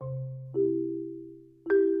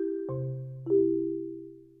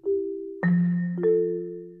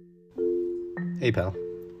Hey, pal.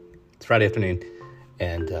 It's Friday afternoon,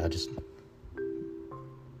 and just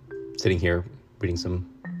sitting here reading some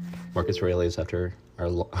Marcus Aurelius after our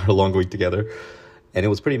long week together, and it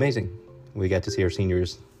was pretty amazing. We got to see our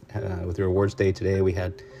seniors with their awards day today. We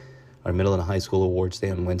had our middle and high school awards day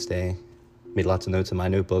on Wednesday. Made lots of notes in my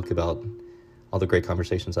notebook about all the great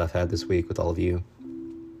conversations I've had this week with all of you.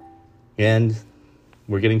 And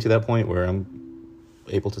we're getting to that point where I'm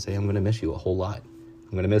able to say I'm going to miss you a whole lot. I'm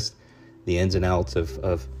going to miss the ins and outs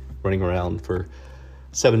of running around for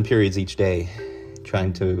 7 periods each day,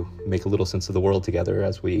 trying to make a little sense of the world together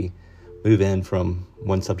as we move in from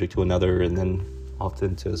one subject to another, and then off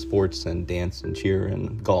into sports and dance and cheer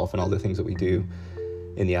and golf and all the things that we do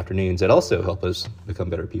in the afternoons that also help us become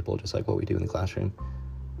better people, just like what we do in the classroom.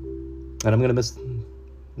 And I'm gonna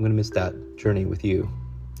miss that journey with you.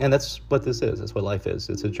 And that's what this is. That's what life is.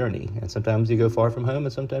 It's a journey. And sometimes you go far from home,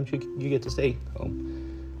 and sometimes you get to stay home.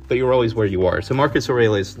 But you're always where you are. So Marcus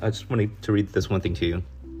Aurelius, I just wanted to read this one thing to you.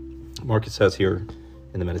 Marcus says here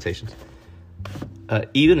in the Meditations,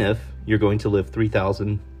 even if you're going to live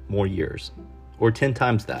 3,000 more years, or 10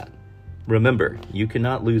 times that, remember, you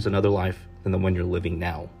cannot lose another life than the one you're living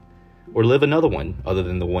now, or live another one other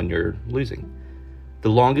than the one you're losing. The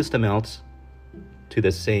longest amounts to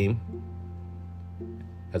the same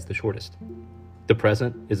as the shortest. The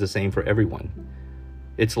present is the same for everyone.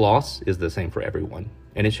 Its loss is the same for everyone.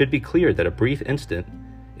 And it should be clear that a brief instant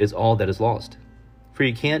is all that is lost. For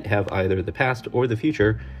you can't have either the past or the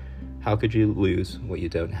future. How could you lose what you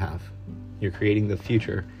don't have? You're creating the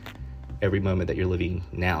future every moment that you're living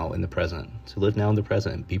now in the present. So live now in the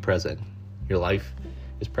present. Be present. Your life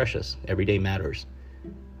is precious. Every day matters.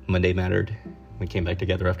 Monday mattered. We came back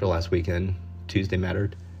together after last weekend. Tuesday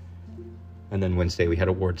mattered. And then Wednesday we had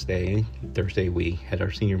awards day. Thursday we had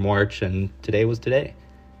our senior march. And today was today.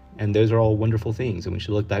 And those are all wonderful things. And we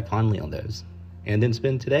should look back fondly on those. And then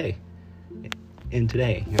spend today. And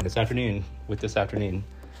this afternoon,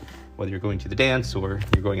 whether you're going to the dance or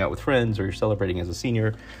you're going out with friends or you're celebrating as a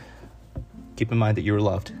senior, keep in mind that you're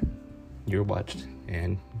loved, you're watched,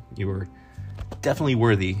 and you are definitely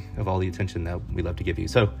worthy of all the attention that we love to give you.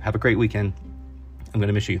 So have a great weekend. I'm going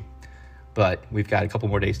to miss you, but we've got a couple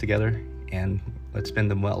more days together, and let's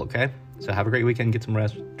spend them well, okay? So have a great weekend, get some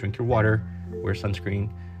rest, drink your water, wear sunscreen,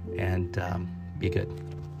 and be good.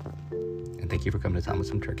 And thank you for coming to Thomas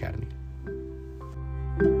Hunter Academy.